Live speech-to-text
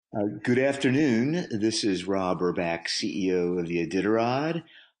Good afternoon. This is Rob Urbach, CEO of the Iditarod.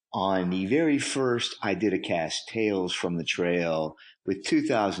 On the very first Iditacast Tales from the Trail with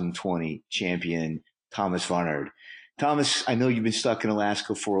 2020 champion Thomas Waerner. Thomas, I know you've been stuck in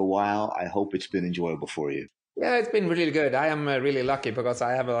Alaska for a while. I hope it's been enjoyable for you. Yeah, it's been really good. I am really lucky because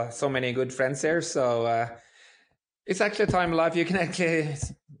I have so many good friends here. So it's actually a time in life you can actually,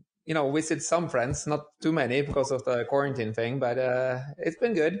 visit some friends, not too many because of the quarantine thing, but it's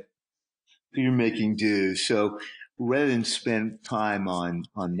been good. You're making do. So rather than spend time on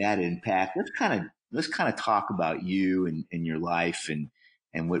that impact, let's kind of talk about you and your life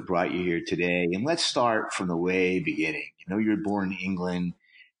and what brought you here today. And let's start from the way beginning. You were born in England,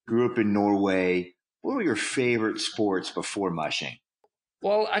 grew up in Norway. What were your favorite sports before mushing?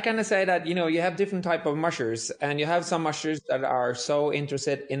 Well, I kind of say that, you have different type of mushers and you have some mushers that are so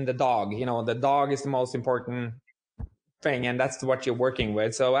interested in the dog. The dog is the most important thing and that's what you're working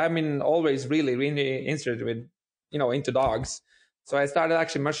with. So I've been always really, really interested with, into dogs. So I started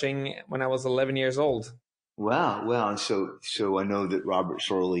actually mushing when I was 11 years old. Wow, wow. And so I know that Robert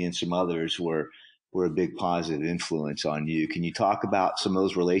Sorley and some others were a big positive influence on you. Can you talk about some of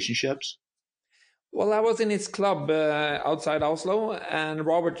those relationships? Well, I was in his club outside Oslo, and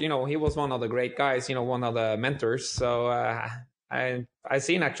Robert, he was one of the great guys, one of the mentors. So I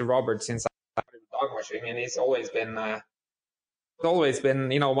seen actually Robert since I started dog mushing, and he's always been one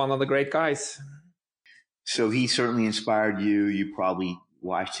of the great guys. So he certainly inspired you. You probably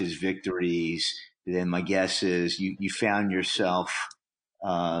watched his victories. Then my guess is you found yourself,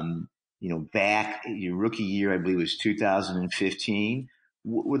 back your rookie year, I believe it was 2015.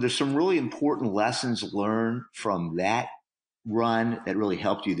 Were there some really important lessons learned from that run that really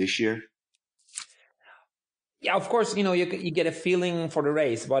helped you this year? Yeah, of course, you get a feeling for the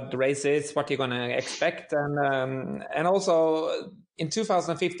race, what the race is, what you're gonna expect, and also in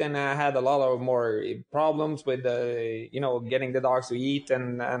 2015 I had a lot of more problems with getting the dogs to eat,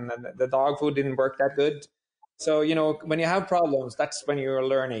 and the dog food didn't work that good. So when you have problems, that's when you're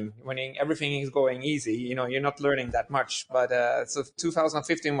learning. Everything is going easy, you're not learning that much. But so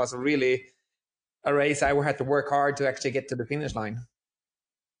 2015 was really a race I had to work hard to actually get to the finish line.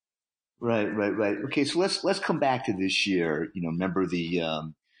 Right, right, right. Okay, so let's come back to this year. Remember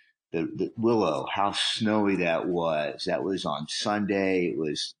the Willow, how snowy that was. That was on Sunday. It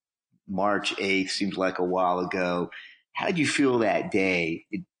was March 8th, seems like a while ago. How did you feel that day?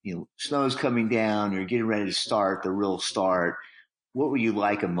 Snow's coming down. You're getting ready to start the real start. What were you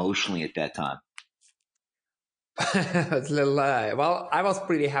like emotionally at that time? It's a little, well, I was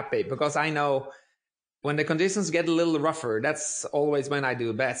pretty happy because I know when the conditions get a little rougher, that's always when I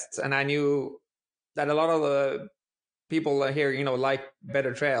do best. And I knew that a lot of the people here, like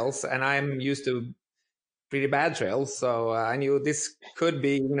better trails, and I'm used to pretty bad trails. So I knew this could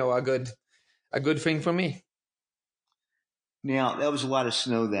be, a good thing for me. Now, that was a lot of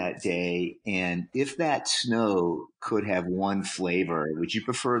snow that day. And if that snow could have one flavor, would you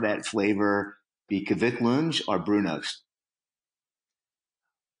prefer that flavor be Kvikklunge or Brunost?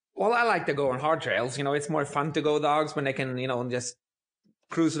 Well, I like to go on hard trails. It's more fun to go dogs when they can, just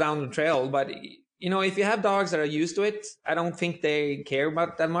cruise down the trail. But if you have dogs that are used to it, I don't think they care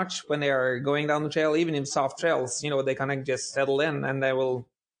about that much when they are going down the trail. Even in soft trails, they kind of just settle in and they will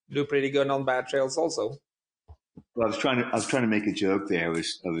do pretty good on bad trails also. Well, I was trying to make a joke there. I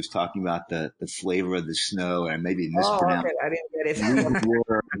was talking about the flavor of the snow, and I maybe Oh, mispronounced okay. I didn't the get it.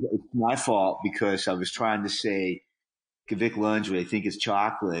 word. It's my fault because I was trying to say Kvikklunge, what I think is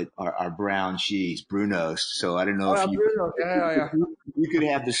chocolate, or brown cheese, Brunost. So I don't know if Oh, you Bruno. Yeah, yeah, if yeah. you could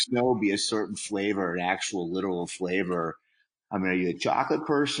have the snow be a certain flavor, an actual literal flavor. I mean, are you a chocolate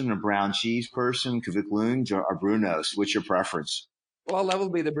person, a brown cheese person, Kvikklunge, or Brunost? What's your preference? Well, that will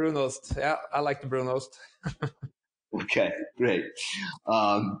be the Brunost. Yeah, I like the Brunost. Okay, great.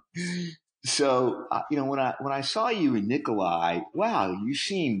 Um, so when I saw you in Nikolai, wow, you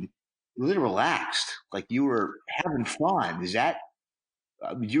seemed really relaxed, like you were having fun. Do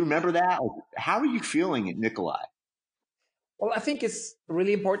you remember that? Like, how are you feeling at Nikolai? Well, I think it's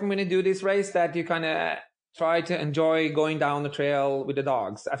really important when you do this race that you kind of try to enjoy going down the trail with the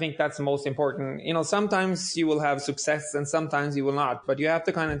dogs. I think that's the most important. Sometimes you will have success and sometimes you will not, but you have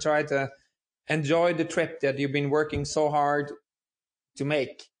to kind of try to enjoy the trip that you've been working so hard to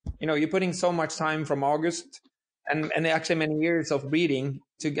make. You're putting so much time from August and actually many years of breeding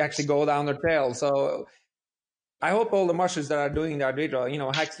to actually go down the trail. So I hope all the mushers that are doing that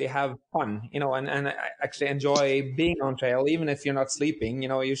drill, actually have fun, and actually enjoy being on trail, even if you're not sleeping.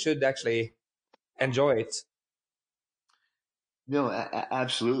 You should actually enjoy it. No,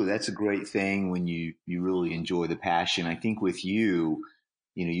 absolutely. That's a great thing when you really enjoy the passion. I think with you,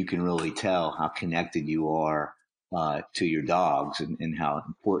 you can really tell how connected you are to your dogs, and how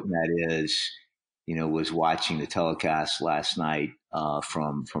important that is. Was watching the telecast last night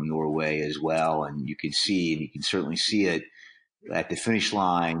from Norway as well, and you can see, and you can certainly see it at the finish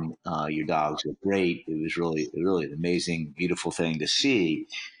line. Your dogs are great. It was really an amazing, beautiful thing to see.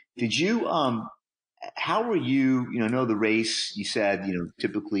 Did you how were you, I know the race, you said,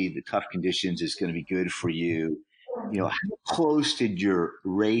 typically the tough conditions is going to be good for you. How close did your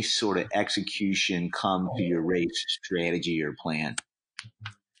race sort of execution come to your race strategy or plan?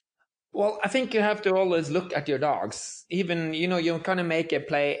 Well, I think you have to always look at your dogs. Even, you kind of make a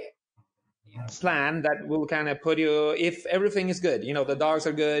plan that will kind of put you, if everything is good, the dogs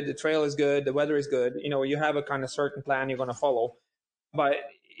are good, the trail is good, the weather is good, you have a kind of certain plan you're going to follow. But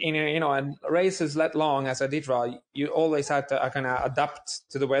and races that long as Iditarod, you always have to kind of adapt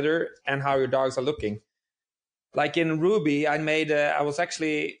to the weather and how your dogs are looking. Like in Ruby, my plan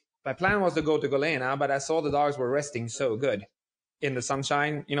was to go to Golena, but I saw the dogs were resting so good in the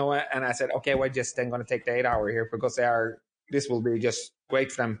sunshine, and I said, okay, we're just then going to take the 8 hour here because this will be just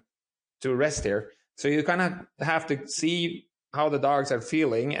great for them to rest here. So you kind of have to see how the dogs are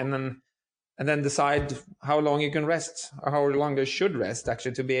feeling, and then decide how long you can rest, or how long they should rest,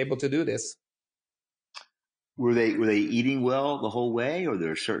 actually, to be able to do this. Were they eating well the whole way, or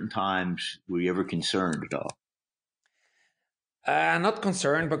there are certain times were you ever concerned at all? Not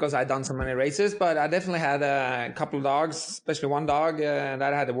concerned because I'd done so many races, but I definitely had a couple of dogs, especially one dog that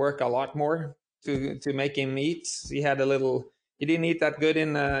I had to work a lot more to make him eat. He didn't eat that good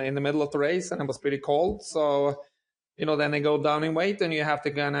in the middle of the race, and it was pretty cold. So, then they go down in weight, and you have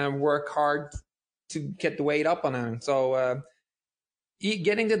to kind of work hard to get the weight up on them. So,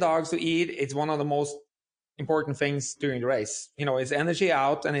 getting the dogs to eat, it's one of the most important things during the race. It's energy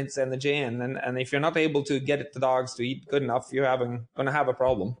out and it's energy in. And if you're not able to get the dogs to eat good enough, you're going to have a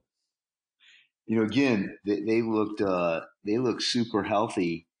problem. Again, they looked super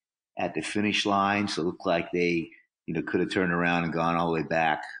healthy at the finish line. So it looked like they, could have turned around and gone all the way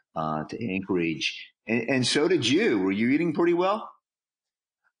back to Anchorage. And so did you. Were you eating pretty well?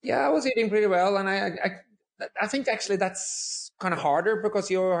 Yeah, I was eating pretty well. And I think actually that's kind of harder because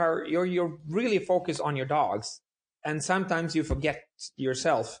you're really focused on your dogs, and sometimes you forget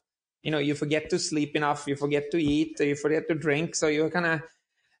yourself. You forget to sleep enough, you forget to eat, you forget to drink. So you're kind of,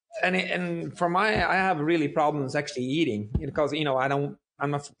 and I have really problems actually eating because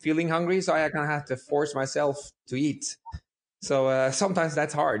I'm not feeling hungry, so I kind of have to force myself to eat. So sometimes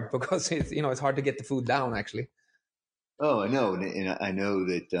that's hard because it's hard to get the food down actually. Oh, I know, and I know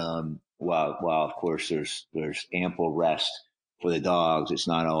that while of course there's ample rest for the dogs, it's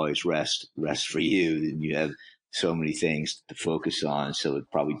not always rest for you. And you have so many things to focus on, so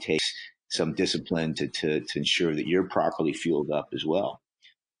it probably takes some discipline to ensure that you're properly fueled up as well.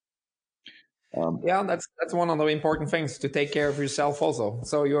 Yeah, that's one of the important things, to take care of yourself also,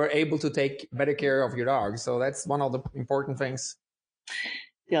 so you're able to take better care of your dog. So that's one of the important things.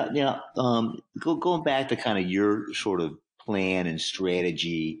 Yeah, yeah. Going back to kind of your sort of plan and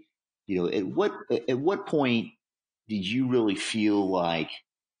strategy, at what point did you really feel like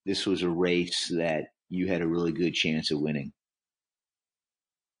this was a race that you had a really good chance of winning?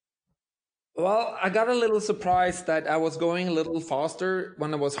 Well, I got a little surprised that I was going a little faster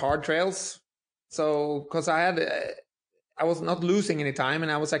when it was hard trails. So, because I was not losing any time,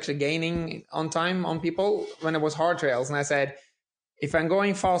 and I was actually gaining on time on people when it was hard trails. And I said, if I'm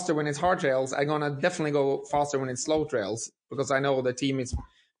going faster when it's hard trails, I'm going to definitely go faster when it's slow trails, because I know the team is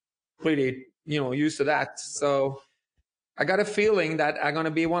pretty, used to that. So I got a feeling that I'm going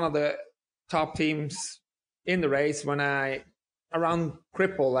to be one of the top teams in the race. When around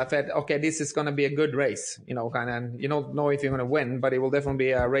Cripple, I thought, okay, this is going to be a good race, kind of, you don't know if you're going to win, but it will definitely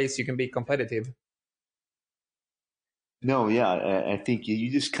be a race you can be competitive. No, yeah, I think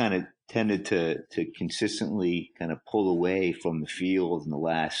you just kind of tended to consistently kind of pull away from the field in the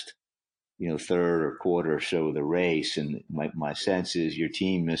last, third or quarter or so of the race. And my sense is your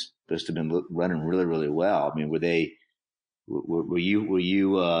team must have been running really, really well. I mean, were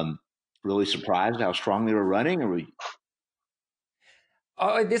you really surprised how strong they were running, or were you?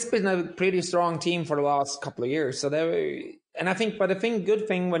 This has been a pretty strong team for the last couple of years. So good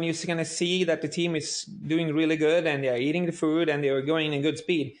thing when you kind of see that the team is doing really good and they're eating the food and they're going in good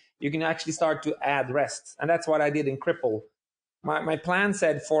speed, you can actually start to add rest. And that's what I did in Cripple. My plan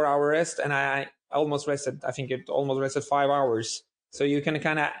said 4 hour rest, and I almost rested. I think it almost rested 5 hours. So you can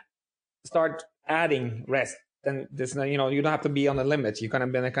kind of start adding rest. Then there's you don't have to be on the limit. You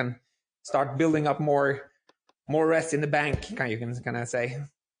can start building up more rest in the bank, you can kind of say.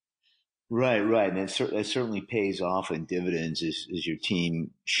 Right. And that certainly pays off in dividends as your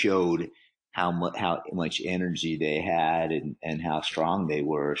team showed how much energy they had and how strong they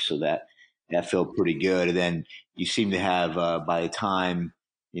were. So that felt pretty good. And then you seem to have, by the time,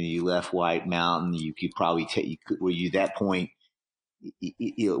 you left White Mountain, you could probably were you that point,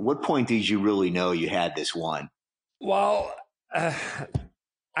 what point did you really know you had this one? Well,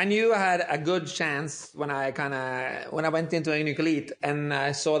 I knew I had a good chance when I went into a elite and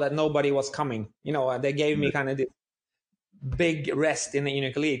I saw that nobody was coming. They gave me kind of this big rest in the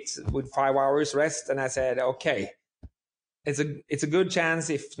elite with 5 hours rest, and I said, okay, it's a good chance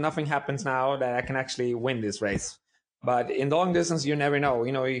if nothing happens now that I can actually win this race. But in the long distance, you never know.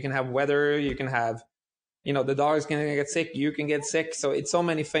 You can have weather, you can have, the dog's going to get sick, you can get sick. So it's so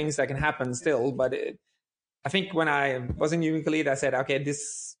many things that can happen still. But I think when I was in Unique Elite, I said, okay,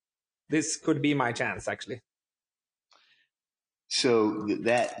 this could be my chance, actually. So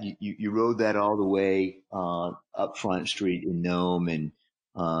that you rode that all the way up Front Street in Nome, and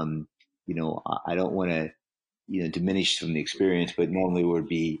I don't want to diminish from the experience, but normally would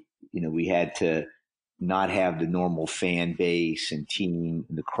be we had to not have the normal fan base and team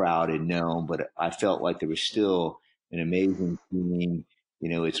and the crowd in Nome, but I felt like there was still an amazing team.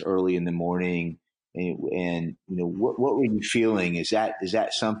 It's early in the morning, and what were you feeling? Is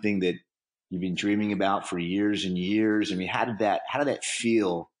that something that you've been dreaming about for years and years? I mean, how did that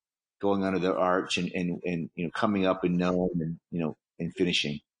feel going under the arch and coming up and Nome and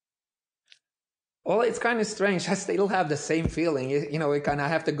finishing? Well, it's kind of strange. I still have the same feeling. It kind of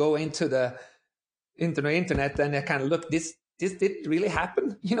have to go into the internet and I kind of look. This did really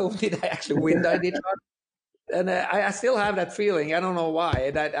happen. Did I actually win the Iditarod? And I still have that feeling. I don't know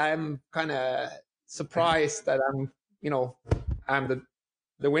why. That I'm kind of surprised that I'm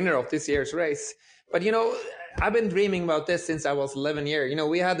the winner of this year's race. But I've been dreaming about this since I was 11 years.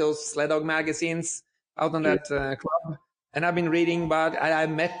 We had those sled dog magazines out on that club. And I've been reading about. I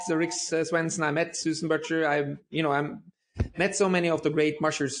met Rick Swenson. I met Susan Butcher. I met so many of the great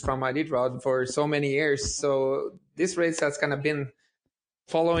mushers from Iditarod for so many years. So this race has kind of been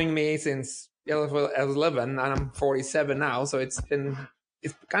following me since I was 11, and I'm 47 now. So it's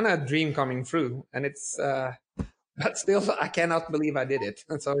kind of a dream coming true, and it's. But still, I cannot believe I did it.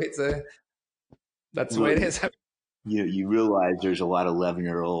 And so that's the way it is. You realize there's a lot of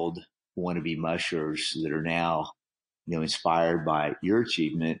 11-year-old wannabe mushers that are now inspired by your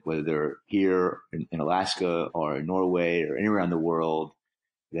achievement, whether they're here in Alaska or in Norway or anywhere around the world,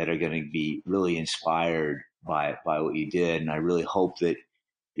 that are going to be really inspired by what you did. And I really hope that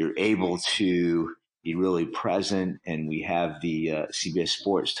you're able to be really present. And we have the CBS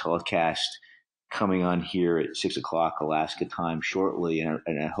Sports telecast coming on here at 6:00 Alaska time shortly. And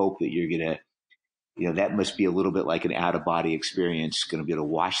I hope that you're going to, that must be a little bit like an out of body experience, going to be able to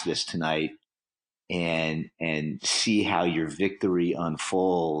watch this tonight and see how your victory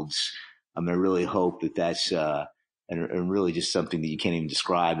unfolds. I really hope that that's and really just something that you can't even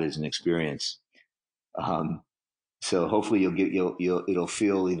describe as an experience. So hopefully it'll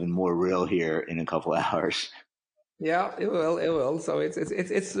feel even more real here in a couple of hours. Yeah, it will. So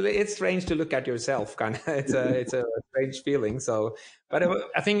it's strange to look at yourself. Kind of, it's a strange feeling. So, but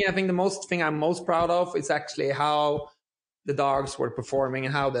I think the thing I'm most proud of is actually how the dogs were performing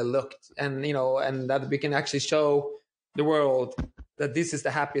and how they looked, and and that we can actually show the world that this is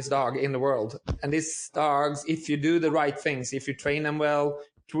the happiest dog in the world. And these dogs, if you do the right things, if you train them well,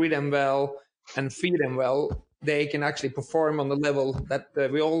 treat them well, and feed them well, they can actually perform on the level that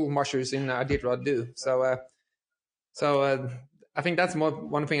we all mushers in Iditarod do. So I think that's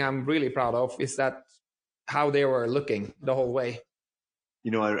one thing I'm really proud of, is that how they were looking the whole way.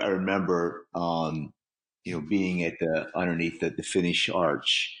 I remember being at underneath the finish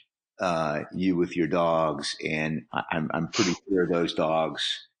arch, you with your dogs, and I'm pretty sure those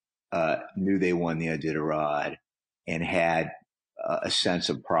dogs knew they won the Iditarod and had a sense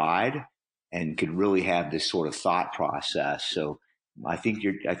of pride and could really have this sort of thought process. So I think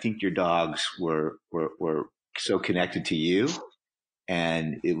your dogs were so connected to you,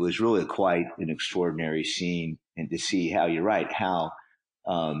 and it was really quite an extraordinary scene, and to see how you're right, how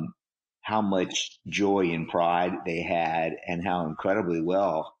much joy and pride they had, and how incredibly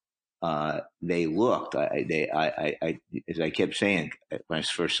well they looked. As I kept saying when I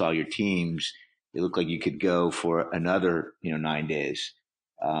first saw your teams, it looked like you could go for another 9 days.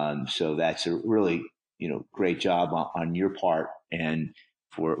 So that's a really great job on your part, and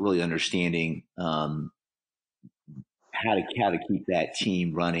for really understanding how to keep that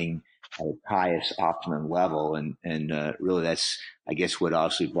team running at its highest optimum level, and really that's, I guess, what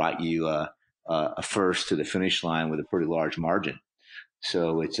also brought you a first to the finish line with a pretty large margin.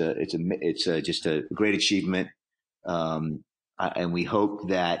 So it's just a great achievement. And we hope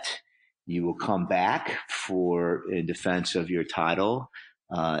that you will come back for in defense of your title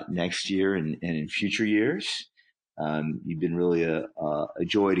next year and in future years. You've been really a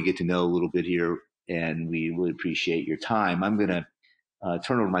joy to get to know a little bit here, and we really appreciate your time. I'm going to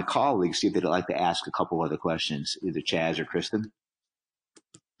turn over to my colleagues, see if they'd like to ask a couple other questions, either Chaz or Kristen.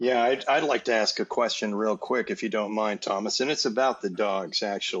 Yeah, I'd like to ask a question real quick, if you don't mind, Thomas, and it's about the dogs,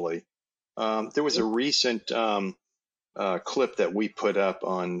 actually. There was a recent clip that we put up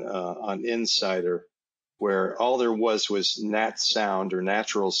on Insider where all there was nat sound or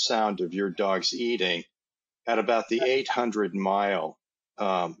natural sound of your dogs eating at about the 800-mile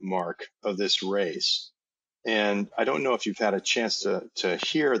mark of this race. And I don't know if you've had a chance to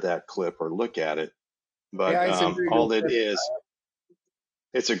hear that clip or look at it, but all it is,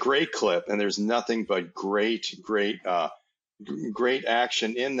 it's a great clip, and there's nothing but great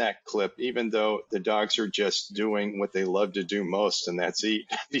action in that clip, even though the dogs are just doing what they love to do most, and that's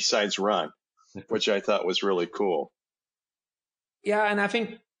eat, besides run, which I thought was really cool. Yeah, and I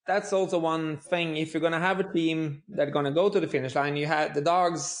think that's also one thing. If you're going to have a team that's going to go to the finish line, you have the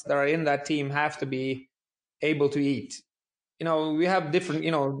dogs that are in that team have to be able to eat. We have different,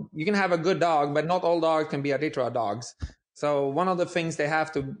 you can have a good dog, but not all dogs can be Iditarod dogs. So one of the things they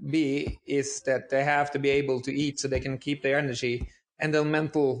have to be is that they have to be able to eat so they can keep their energy and their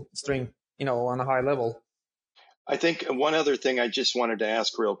mental strength, on a high level. I think one other thing I just wanted to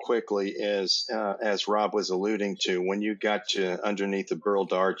ask real quickly is, as Rob was alluding to, when you got to underneath the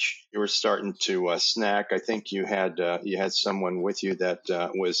burled arch, you were starting to snack. I think you had someone with you that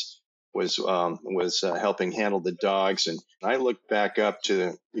was helping handle the dogs, and I looked back up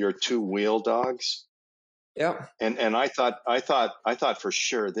to your two wheel dogs. Yeah. And I thought for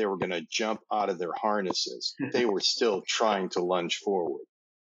sure they were going to jump out of their harnesses. They were still trying to lunge forward.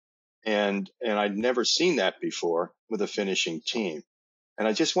 And I'd never seen that before with a finishing team. And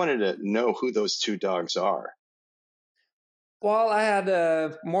I just wanted to know who those two dogs are. Well, I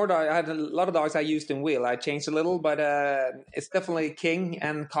had more dogs. I had a lot of dogs I used in wheel. I changed a little, but it's definitely King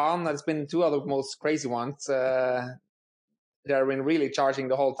and Khan. That's been two of the most crazy ones. They've been really charging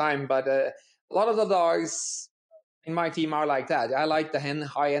the whole time. But a lot of the dogs in my team are like that. I like the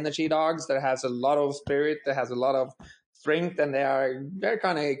high energy dogs that has a lot of spirit, that has a lot of strength, and they're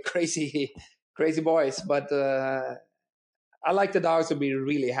kind of crazy boys. But I like the dogs to be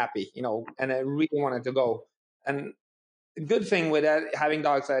really happy, and I really wanted to go. And the good thing with that, having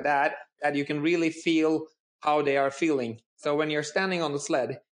dogs like that you can really feel how they are feeling. So when you're standing on the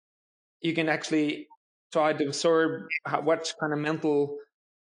sled, you can actually try to observe what kind of mental,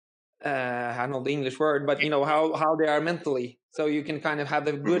 I don't know the English word, but how they are mentally. So you can kind of have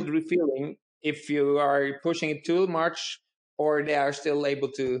a good feeling if you are pushing it too much, or they are still able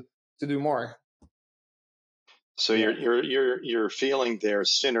to do more. So you're feeling their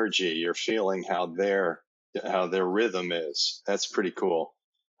synergy. You're feeling how their rhythm is. That's pretty cool.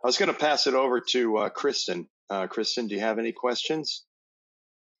 I was going to pass it over to Kristen. Kristen, do you have any questions?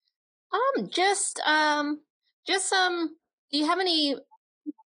 Just do you have any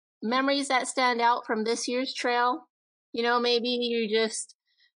memories that stand out from this year's trail? Maybe you just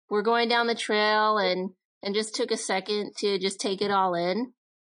were going down the trail and just took a second to just take it all in.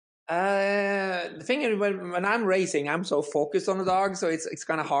 The thing is, when I'm racing, I'm so focused on the dog, so it's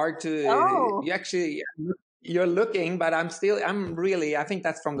kind of hard to. You're looking, but I think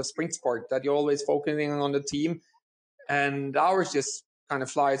that's from the sprint sport that you're always focusing on the team, and ours just kind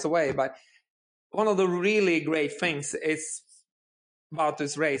of flies away. But one of the really great things is about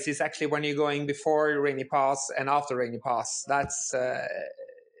this race is actually when you're going before Rainy Pass and after Rainy Pass. That's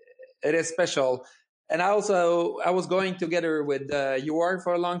it is special. And I was going together with Joar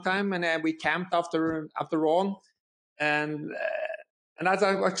for a long time, and we camped after Ron, and that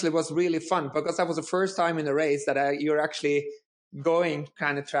actually was really fun because that was the first time in the race that you're actually going,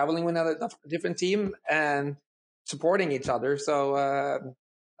 kind of traveling with a different team and supporting each other. So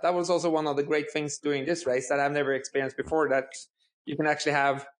that was also one of the great things doing this race that I've never experienced before. That you can actually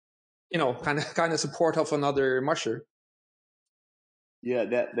have, kind of support of another musher. Yeah,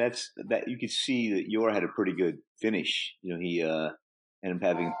 that's you could see that Yor had a pretty good finish. He ended up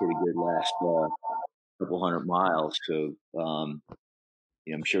having a pretty good last couple hundred miles. So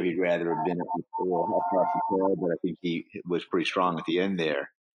I'm sure he'd rather have been a little off the trail, but I think he was pretty strong at the end there.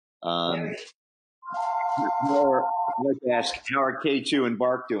 I'd like to ask, how are K2 and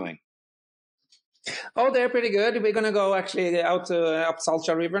Bark doing? Oh, they're pretty good. We're gonna go actually out up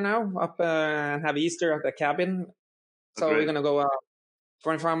Salcha River now, up and have Easter at the cabin. So we're gonna go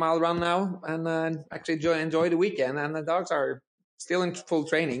 25-mile run now and actually enjoy the weekend. And the dogs are still in full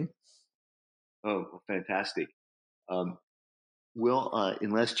training. Oh, fantastic. Um, Well,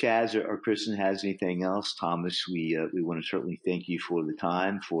 unless Chaz or Kristen has anything else, Thomas, we want to certainly thank you for the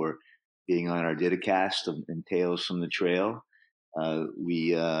time, for being on our Didacast and Tales from the Trail.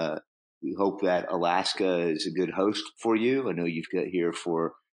 We hope that Alaska is a good host for you. I know you've got here for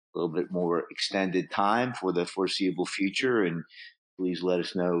a little bit more extended time for the foreseeable future, and please let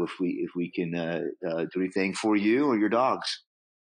us know if we can do anything for you or your dogs.